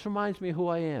Adam. It just reminds me of who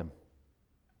I am.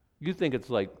 You think it's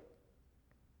like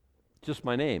just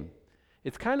my name.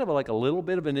 It's kind of like a little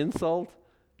bit of an insult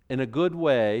in a good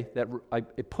way that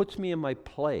it puts me in my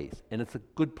place, and it's a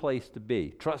good place to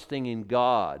be, trusting in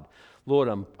God. Lord,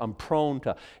 I'm prone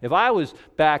to. If I was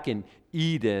back in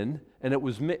Eden, and it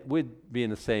was we'd be in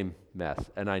the same mess,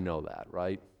 and I know that,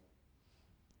 right?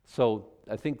 So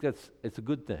I think it's a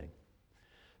good thing.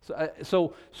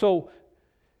 So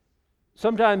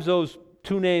sometimes those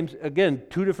two names, again,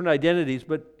 two different identities,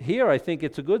 but here I think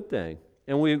it's a good thing.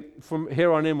 And from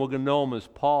here on in, we're going to know him as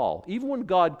Paul. Even when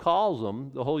God calls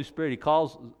him, the Holy Spirit, he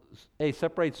calls, hey,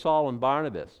 separate Saul and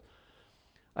Barnabas.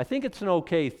 I think it's an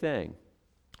okay thing.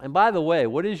 And by the way,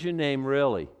 what is your name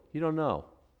really? You don't know.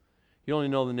 You only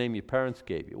know the name your parents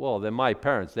gave you. Well, they're my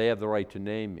parents. They have the right to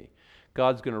name me.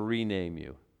 God's going to rename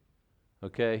you.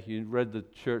 Okay? You read the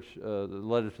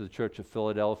letter to the church of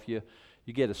Philadelphia.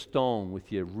 You get a stone with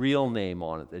your real name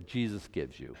on it that Jesus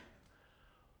gives you.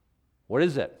 What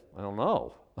is it? I don't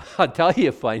know. I'd tell you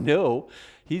if I knew.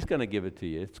 He's going to give it to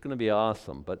you. It's going to be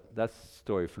awesome, but that's a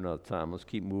story for another time. Let's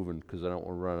keep moving because I don't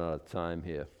want to run out of time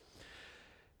here.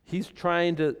 He's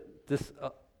trying to,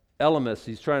 Elymas,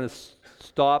 he's trying to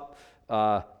stop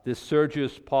this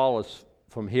Sergius Paulus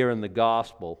from hearing the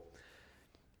gospel.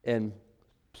 And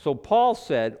so Paul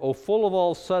said, "Oh, full of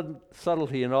all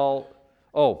subtlety and all..."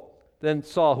 Oh, then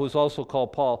Saul, who is also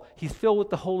called Paul, he's filled with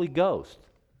the Holy Ghost.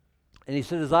 And he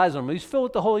set his eyes on him. He's filled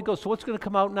with the Holy Ghost. So what's going to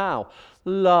come out now?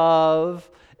 Love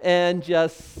and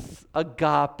just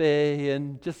agape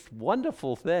and just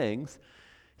wonderful things.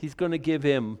 He's going to give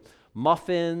him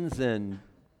muffins and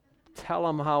tell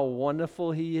him how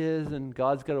wonderful he is, and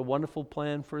God's got a wonderful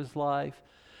plan for his life.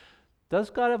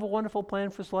 Does God have a wonderful plan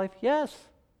for his life? Yes.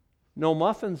 No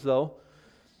muffins, though.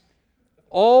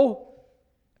 Oh,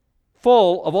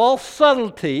 full of all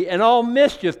subtlety and all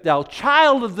mischief, thou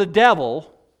child of the devil.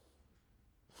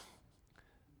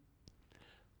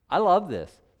 I love this.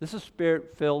 This is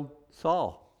Spirit-filled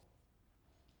Saul.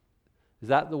 Is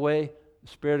that the way the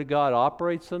Spirit of God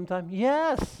operates sometimes?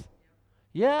 Yes.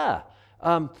 Yeah.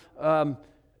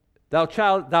 Thou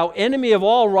child, thou enemy of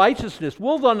all righteousness,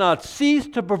 will thou not cease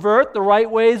to pervert the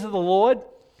right ways of the Lord?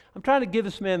 I'm trying to give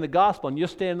this man the gospel, and you're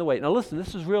standing in the way. Now listen,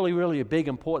 this is really, really a big,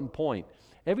 important point.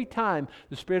 Every time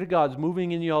the Spirit of God is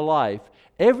moving in your life,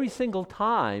 every single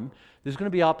time there's going to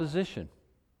be opposition.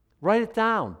 Write it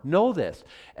down. Know this.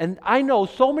 And I know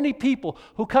so many people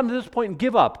who come to this point and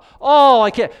give up. Oh,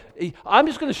 I can't. I'm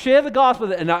just going to share the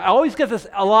gospel. And I always get this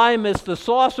Elymas, the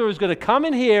sorcerer, is going to come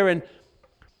in here, and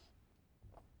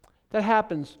that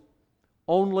happens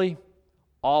only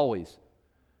always.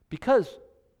 Because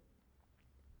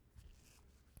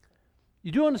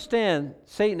you do understand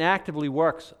Satan actively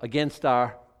works against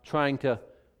our trying to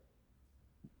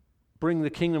bring the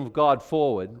kingdom of God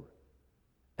forward.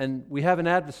 And we have an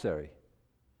adversary.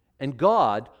 And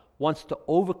God wants to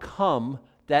overcome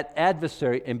that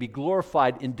adversary and be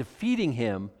glorified in defeating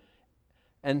him.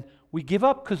 And we give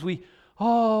up because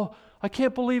I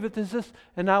can't believe it, there's this.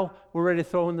 And now we're ready to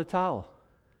throw in the towel.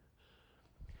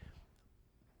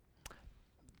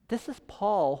 This is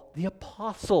Paul, the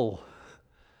apostle.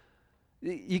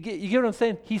 You get what I'm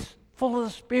saying? He's full of the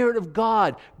Spirit of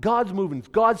God. God's moving,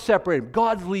 God's separating,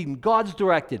 God's leading, God's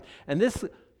directing. And this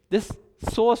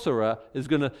sorcerer is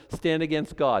going to stand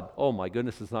against God. Oh my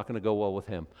goodness, it's not going to go well with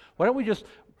him. Why don't we just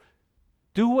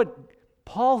do what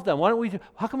Paul's done?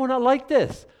 How come we're not like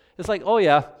this? It's like, oh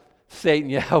yeah, Satan,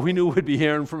 yeah, we knew we'd be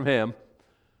hearing from him.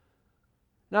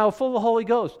 Now, full of the Holy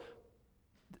Ghost.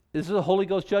 This is a Holy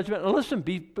Ghost judgment. And listen,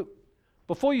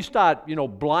 before you start,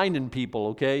 blinding people,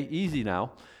 okay, easy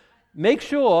now, make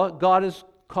sure God is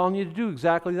calling you to do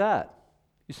exactly that.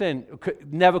 You're saying,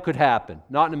 never could happen,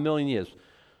 not in a million years.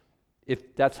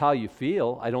 If that's how you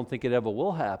feel, I don't think it ever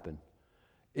will happen.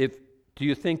 Do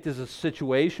you think there's a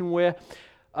situation where,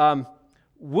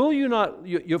 will you not,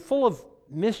 you're full of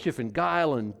mischief and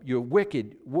guile and you're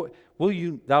wicked, will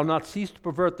will thou not cease to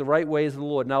pervert the right ways of the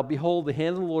Lord? Now behold, the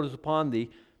hand of the Lord is upon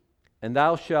thee, and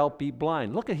thou shalt be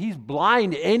blind. Look, he's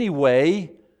blind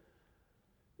anyway.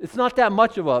 It's not that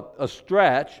much of a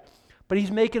stretch, but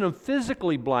he's making him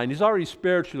physically blind. He's already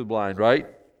spiritually blind, right?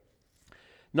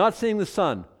 Not seeing the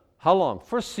sun. How long?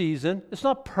 For a season. It's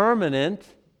not permanent.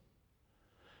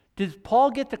 Did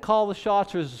Paul get to call the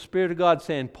shots, or is the Spirit of God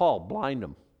saying, Paul, blind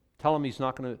him? Tell him he's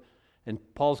not going to, and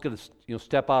Paul's going to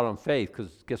step out on faith,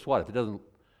 because guess what? If it doesn't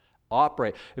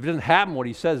operate, if it doesn't happen what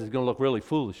he says, it's going to look really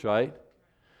foolish, right?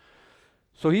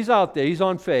 So he's out there, he's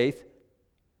on faith,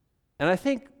 and I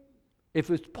think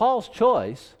if it's Paul's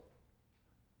choice,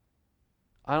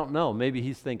 I don't know, maybe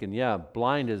he's thinking, yeah,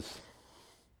 blind is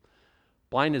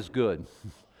good.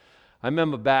 I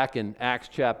remember back in Acts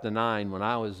chapter 9 when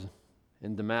I was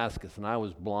in Damascus and I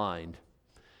was blind,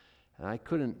 and I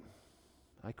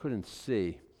couldn't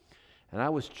see. And I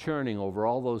was churning over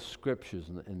all those scriptures,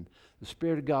 and the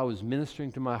Spirit of God was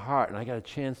ministering to my heart, and I got a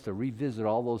chance to revisit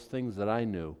all those things that I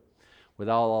knew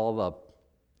without all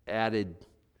the added,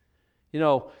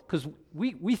 because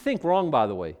we think wrong, by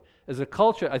the way. As a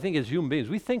culture, I think as human beings,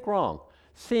 we think wrong.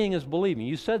 Seeing is believing.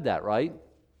 You said that, right?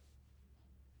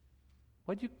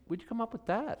 Where'd you come up with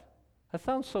that? That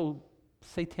sounds so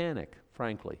satanic,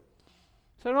 frankly.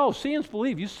 So no, seeing is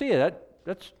believe. You see it.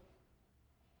 That's.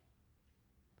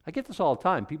 I get this all the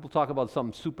time. People talk about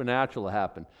something supernatural that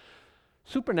happened.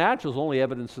 Supernatural is only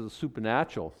evidence of the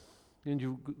supernatural.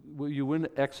 And were you in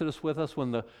Exodus with us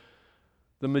when the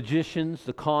magicians,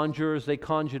 the conjurers, they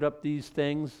conjured up these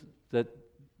things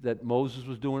that Moses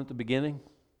was doing at the beginning?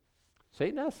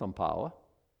 Satan has some power.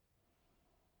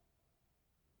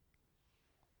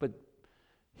 But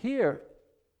here,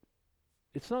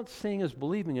 it's not seeing as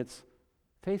believing. It's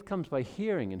faith comes by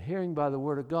hearing, and hearing by the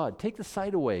word of God. Take the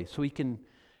sight away so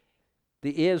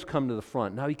the ears come to the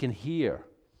front. Now he can hear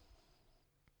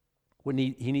when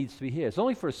he needs to be here. It's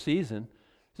only for a season.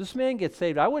 This man gets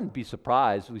saved. I wouldn't be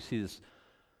surprised if we see this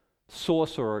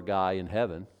sorcerer guy in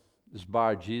heaven, this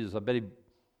Bar Jesus. I bet he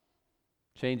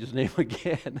changed his name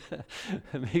again.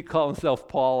 He called himself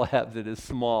Paul after it is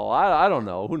small. I don't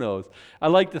know. Who knows? I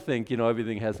like to think,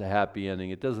 everything has a happy ending.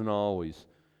 It doesn't always.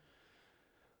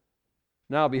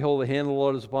 Now, behold, the hand of the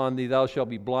Lord is upon thee. Thou shalt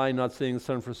be blind, not seeing the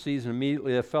sun for a season.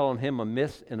 Immediately there fell on him a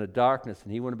mist and a darkness,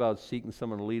 and he went about seeking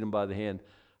someone to lead him by the hand.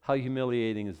 How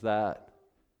humiliating is that?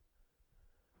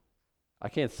 I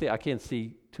can't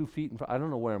see 2 feet in front. I don't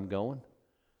know where I'm going.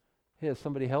 Here,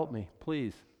 somebody help me,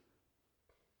 please.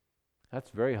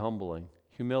 That's very humbling.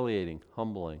 Humiliating,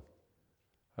 humbling.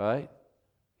 All right?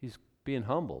 He's being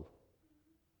humbled.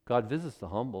 God visits the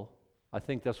humble. I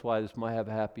think that's why this might have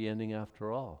a happy ending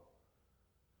after all.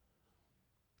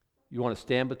 You want to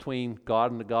stand between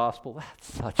God and the gospel?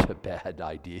 That's such a bad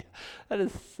idea. That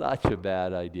is such a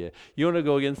bad idea. You want to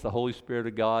go against the Holy Spirit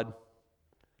of God?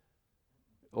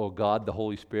 Or God, the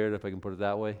Holy Spirit, if I can put it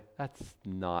that way? That's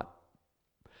not.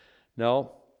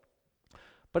 No.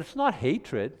 But it's not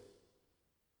hatred.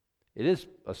 It is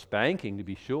a spanking, to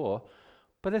be sure.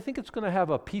 But I think it's going to have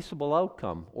a peaceable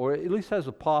outcome, or at least has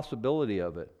a possibility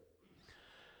of it.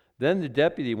 Then the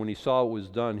deputy, when he saw what was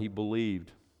done, he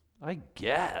believed. I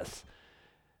guess.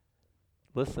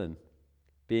 Listen,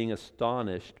 being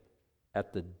astonished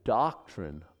at the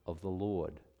doctrine of the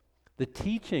Lord. The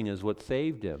teaching is what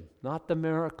saved him, not the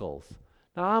miracles.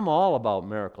 Now, I'm all about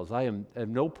miracles. I have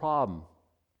no problem.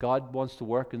 God wants to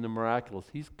work in the miraculous.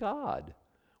 He's God.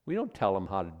 We don't tell him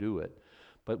how to do it.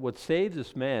 But what saves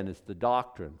this man is the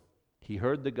doctrine. He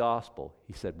heard the gospel.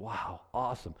 He said, wow,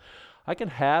 awesome. I can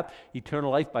have eternal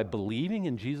life by believing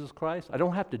in Jesus Christ. I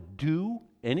don't have to do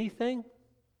anything.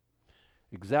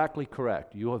 Exactly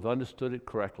correct. You have understood it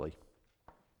correctly.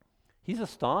 He's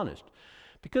astonished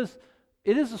because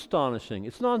it is astonishing.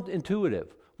 It's not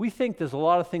intuitive. We think there's a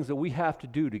lot of things that we have to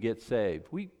do to get saved.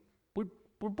 We're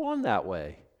born that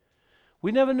way.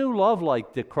 We never knew love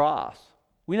like the cross.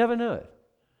 We never knew it.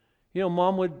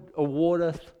 Mom would award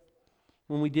us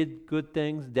when we did good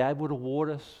things. Dad would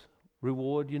award us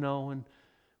reward, and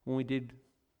when we did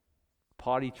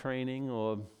potty training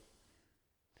or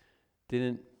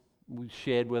we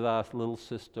shared with our little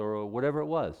sister or whatever it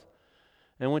was.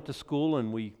 And went to school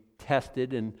and we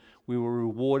tested and we were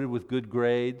rewarded with good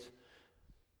grades.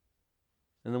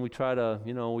 And then we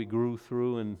we grew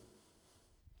through and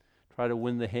try to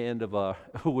win the hand of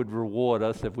who would reward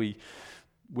us if we,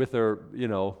 with her,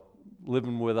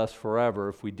 living with us forever.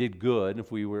 If we did good,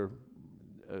 if we were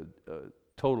a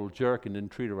total jerk and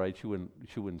didn't treat her right, she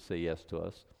wouldn't say yes to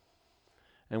us.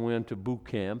 And we went to boot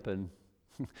camp and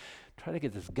try to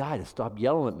get this guy to stop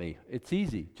yelling at me. It's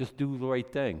easy. Just do the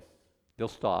right thing. They'll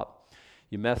stop.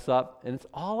 You mess up, and it's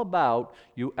all about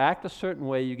you act a certain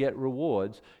way, you get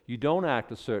rewards. You don't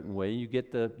act a certain way, you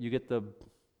get the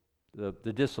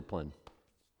discipline.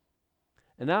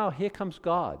 And now here comes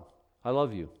God. I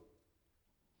love you.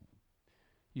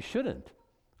 You shouldn't.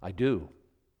 I do.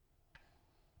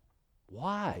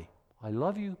 Why? I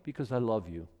love you because I love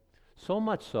you. So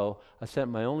much so, I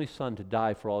sent my only son to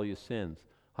die for all your sins.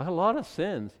 I had a lot of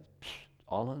sins,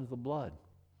 all under the blood.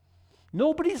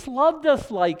 Nobody's loved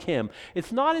us like him.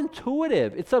 It's not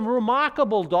intuitive. It's a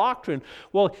remarkable doctrine.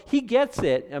 Well, he gets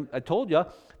it. I told you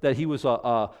that he was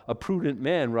a prudent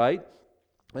man, right?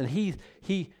 And he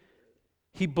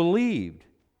believed.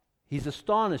 He's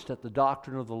astonished at the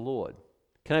doctrine of the Lord.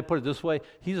 Can I put it this way?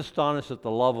 He's astonished at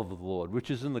the love of the Lord,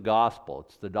 which is in the gospel.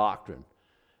 It's the doctrine.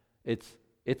 It's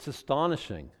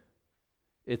astonishing.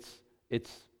 It's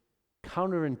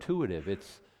counterintuitive.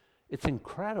 It's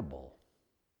incredible.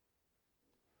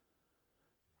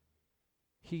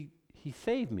 He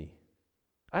saved me.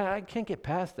 I can't get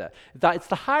past that. It's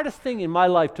the hardest thing in my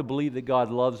life to believe that God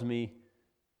loves me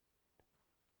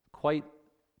quite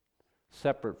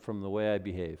separate from the way I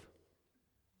behave.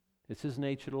 It's his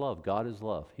nature to love. God is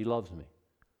love. He loves me.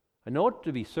 I know it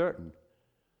to be certain.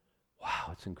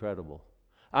 Wow, it's incredible.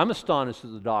 I'm astonished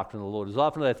at the doctrine of the Lord. As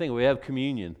often as I think we have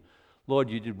communion, Lord,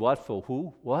 you did what for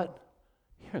who? What?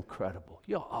 You're incredible.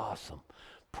 You're awesome.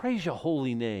 Praise your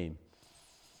holy name.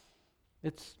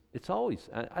 It's always,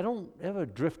 I don't ever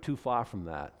drift too far from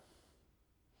that.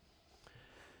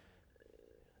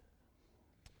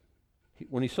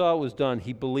 When he saw it was done,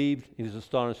 he believed. He was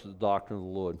astonished at the doctrine of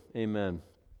the Lord. Amen.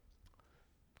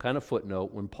 Kind of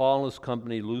footnote, when Paul and his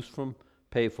company loosed from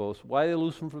Paphos, why they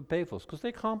loosed from Paphos? Because they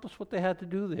accomplished what they had to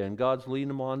do there, and God's leading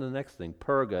them on to the next thing,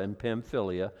 Perga and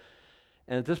Pamphylia.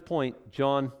 And at this point,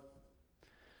 John,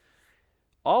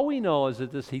 all we know is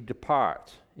that he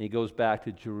departs, and he goes back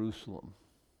to Jerusalem.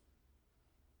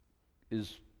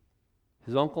 Is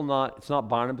his uncle not, it's not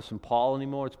Barnabas and Paul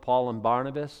anymore, it's Paul and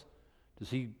Barnabas? Does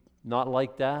he not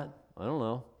like that? I don't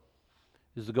know.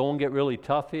 Is the going get really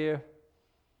tough here?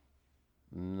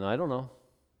 I don't know.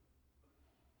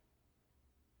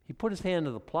 He put his hand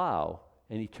to the plow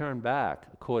and he turned back,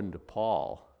 according to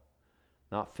Paul,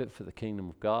 not fit for the kingdom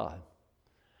of God.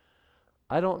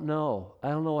 I don't know. I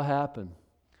don't know what happened.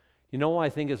 You know what I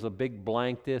think is a big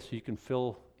blank there, so you can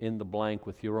fill in the blank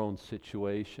with your own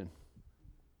situation.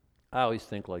 I always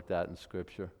think like that in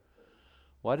Scripture.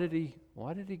 Why did he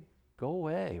go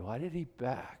away? Why did he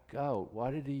back out?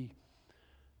 Why did he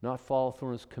not follow through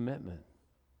on his commitment?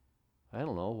 I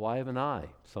don't know. Why haven't I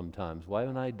sometimes? Why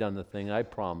haven't I done the thing I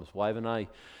promised? Why ain't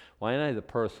I the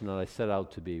person that I set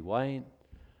out to be? I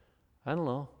don't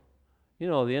know. You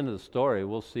know, the end of the story,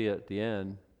 we'll see at the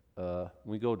end,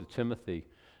 we go to Timothy.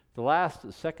 The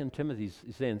 2 Timothy,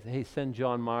 he's saying, hey, send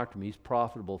John Mark to me. He's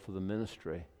profitable for the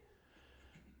ministry.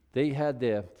 They had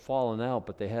their fallen out,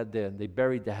 but they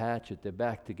buried the hatchet. They're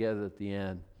back together at the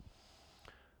end.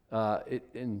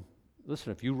 And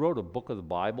listen, if you wrote a book of the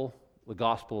Bible, the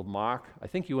Gospel of Mark, I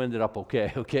think you ended up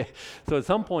okay. So at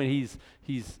some point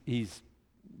he's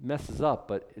messes up,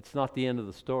 but it's not the end of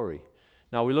the story.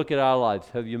 Now we look at our lives.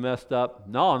 Have you messed up?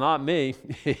 No, not me.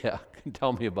 Yeah,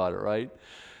 tell me about it, right?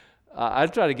 I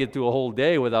try to get through a whole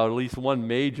day without at least one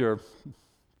major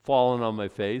falling on my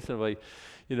face. And if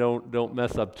I don't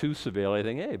mess up too severely, I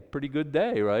think, hey, pretty good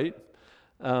day, right?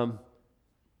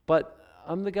 But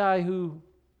I'm the guy who,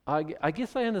 I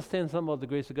guess I understand something about the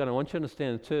grace of God. I want you to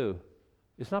understand it too.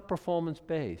 It's not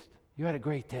performance-based. You had a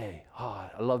great day. Oh,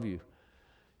 I love you.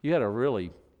 You had a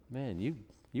really, man, you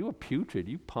were putrid.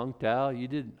 You punked out.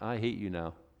 I hate you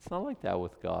now. It's not like that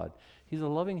with God. He's a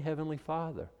loving Heavenly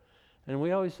Father. And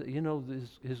we always,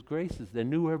 His graces, they're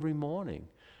new every morning.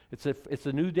 It's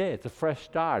a new day. It's a fresh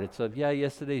start.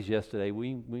 Yesterday's yesterday.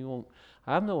 We won't.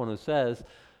 I'm the one who says,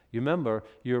 you remember,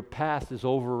 your past is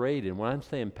overrated. When I'm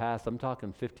saying past, I'm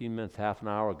talking 15 minutes, half an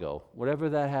hour ago. Whatever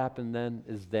that happened then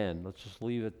is then. Let's just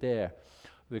leave it there.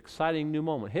 The exciting new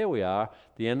moment. Here we are,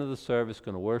 the end of the service,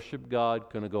 going to worship God,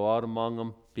 going to go out among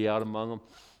them, be out among them.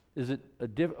 Is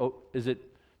it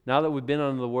now that we've been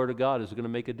under the Word of God, is it going to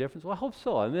make a difference? Well, I hope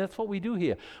so. I mean, that's what we do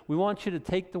here. We want you to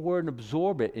take the Word and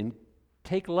absorb it and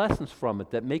take lessons from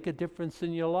it that make a difference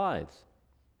in your lives.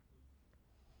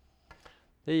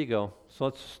 There you go. So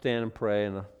let's stand and pray,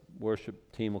 and the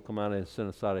worship team will come out and send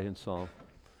us out a hymn song.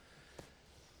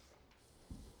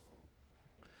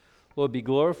 Lord, be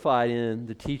glorified in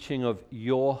the teaching of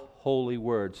your holy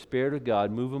word. Spirit of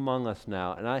God, move among us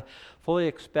now. And I fully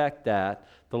expect that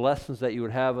the lessons that you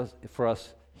would have for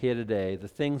us here today, the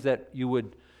things that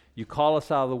you call us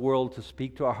out of the world to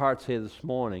speak to our hearts here this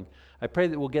morning, I pray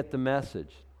that we'll get the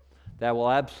message, that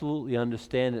will absolutely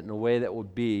understand it in a way that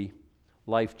would be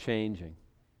life-changing.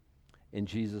 In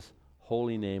Jesus'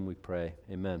 holy name we pray.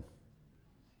 Amen.